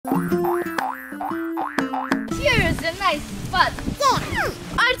nice spot.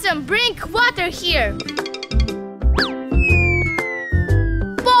 Artem, bring water here.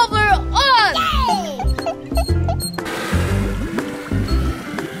 Power on!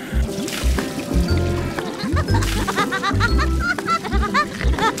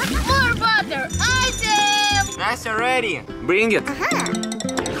 More water, Artem! Nastya, ready. Bring it.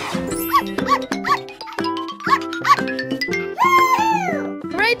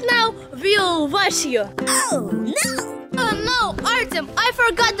 Right now, we'll wash you. Oh, no! Oh, no, Artem, I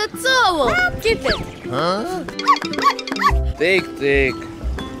forgot the towel. Keep it. Huh? Take.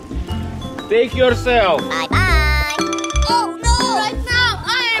 Take yourself. Bye-bye. Oh, no! Right now,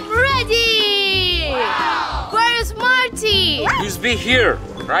 I am ready! Wow. Where is Marty? Please be here.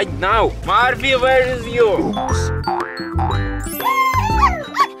 Right now. Marvy, where is you?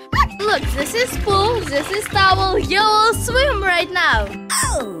 Look, this is pool, this is towel. You will swim right now.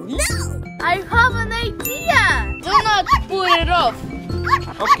 Oh, no! I have an idea. Do not put it off.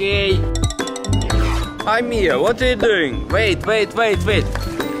 Okay. Hi, Mia. What are you doing? Wait. Goodbye.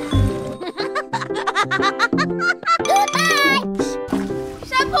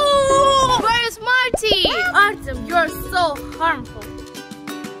 Shampoo! Where is Marty? Artem, you're so harmful.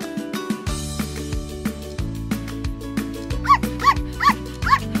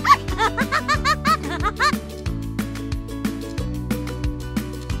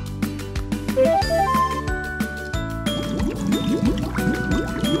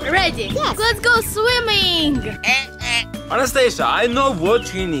 Ready? Yes. Let's go swimming. Anastasia, I know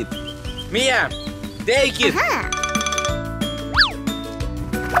what you need. Mia, take it.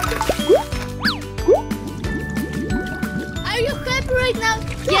 Are you happy right now?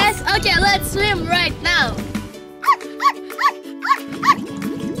 Yes. Okay, let's swim right now.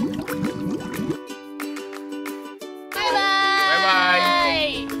 Bye-bye.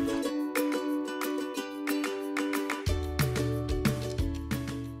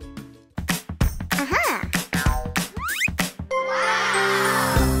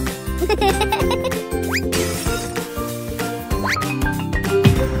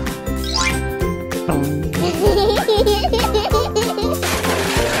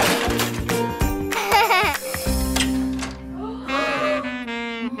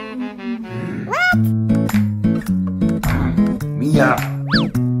 Mia.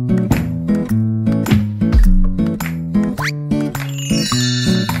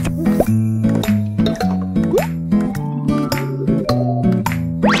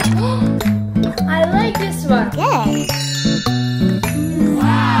 I like this one. Good.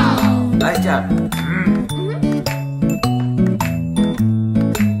 Wow. Nice job.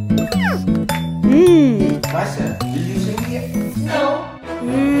 Masha, did you sing it? No.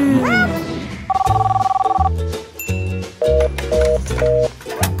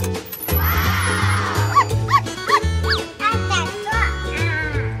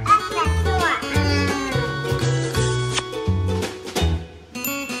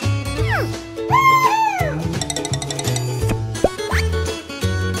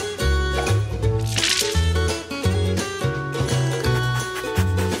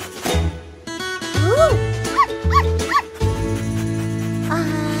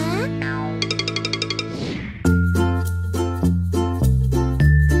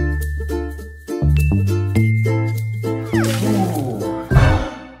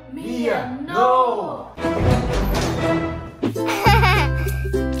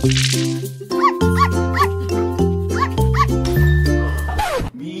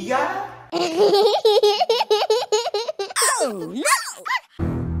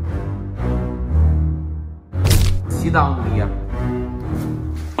 Sit down, Mia.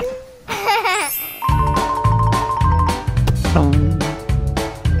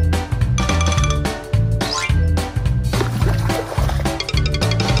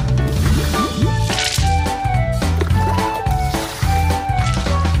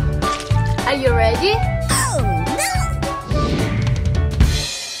 Are you ready?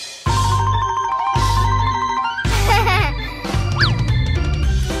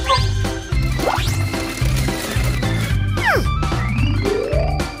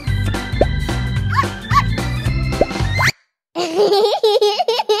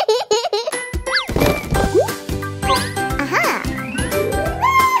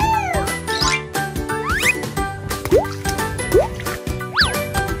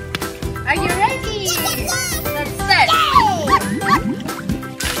 Are you ready? Let's start.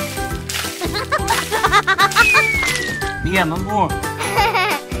 Mia, no more.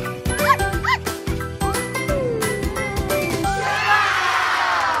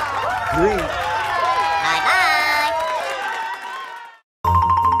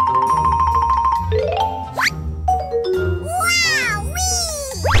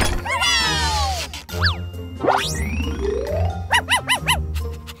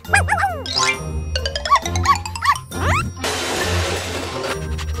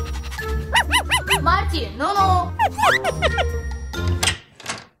 Marty, no.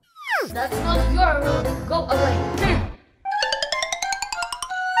 That's not your room. Go away.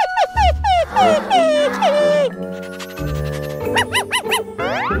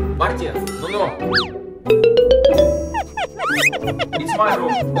 Marty, no. It's my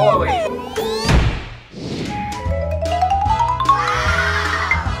room. Go away.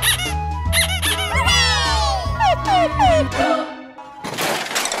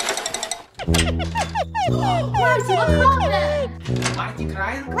 Marty, what happened? Marty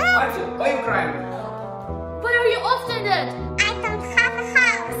crying? Marty, why are you crying? Why are you often dead? I don't have a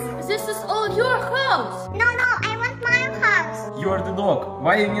house. This is all your house. No, I want my own house. You're the dog.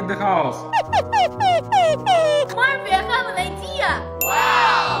 Why you need the house? Marty, I have an idea.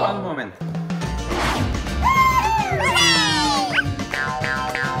 Wow! One moment.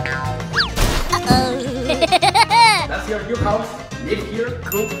 That's your new house. Live here,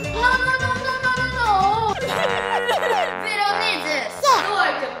 cook. No. We don't need this. No,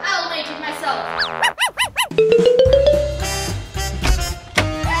 Artem, I'll make it myself.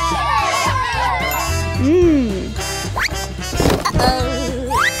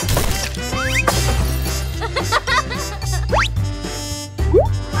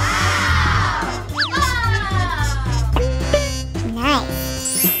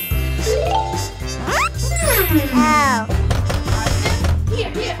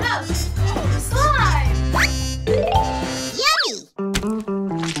 Here, house. Slime. Yummy.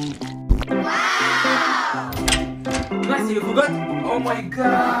 Wow. Nastya, you forgot? Oh my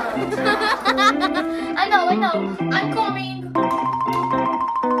god! I know. I'm coming.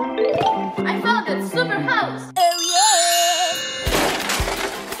 I found it. Super house. Oh yeah.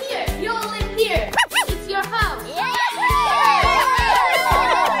 Here, you'll live here. It's your house. Oh no.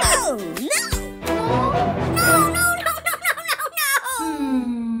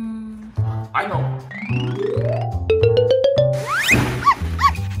 I know.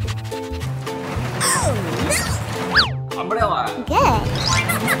 Oh no. Umbrella. Good.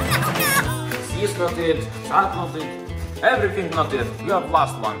 This not it. That not it. Everything not it. You have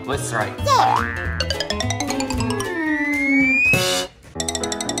last one. Let's try.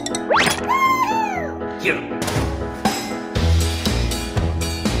 Here.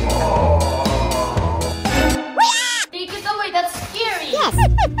 Take it away. That's scary. Yes.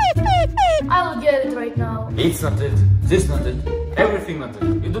 I will get it right now. It's not it. This not it. Everything not it.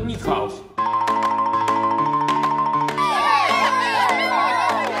 You don't need house.